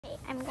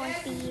I'm going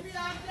to be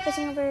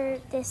racing over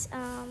this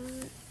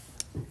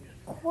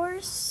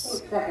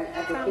course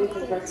from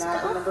Cold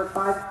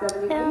Stuff.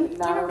 Anna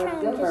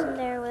transition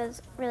there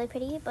was really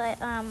pretty,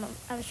 but I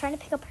was trying to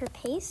pick up her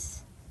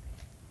pace.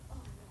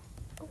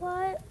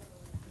 What?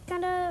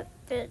 Kinda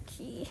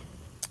bitchy.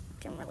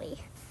 Didn't really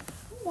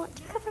want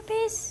to cover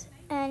pace.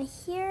 And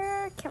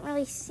here, can't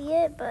really see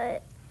it,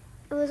 but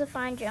it was a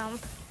fine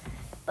jump.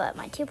 But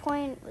my 2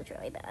 point was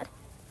really bad.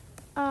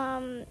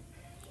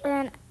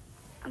 And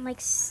I'm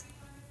like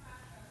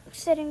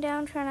sitting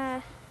down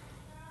trying to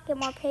get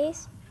more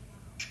pace.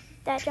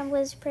 That jump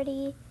was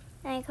pretty.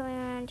 And coming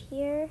around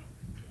here,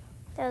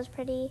 that was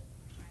pretty.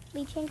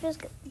 Lead change was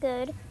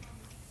good.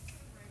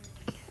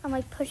 I'm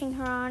like pushing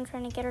her on,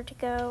 trying to get her to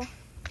go.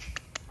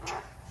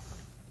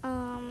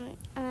 And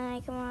then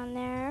I come on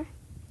there.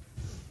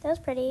 That was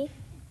pretty.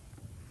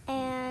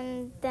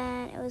 And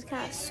then it was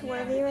kind of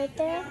swervy right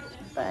there,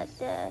 but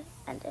the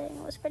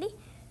ending was pretty.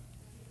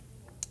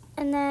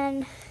 And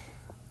then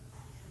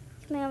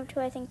coming up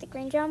to, I think, the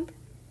green jump,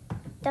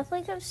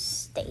 definitely could have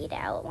stayed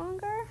out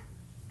longer,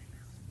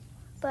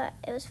 but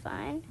it was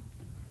fine.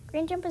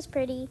 Green jump was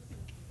pretty.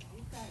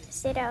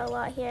 Stayed out a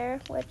lot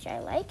here, which I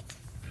liked.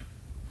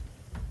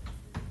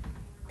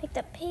 Picked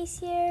up pace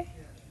here,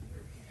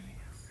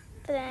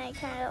 but then I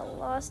kind of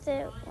lost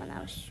it when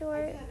I was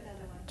short.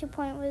 2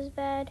 point was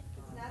bad,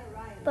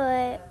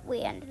 but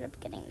we ended up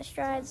getting the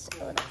strides.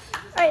 All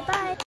right, bye.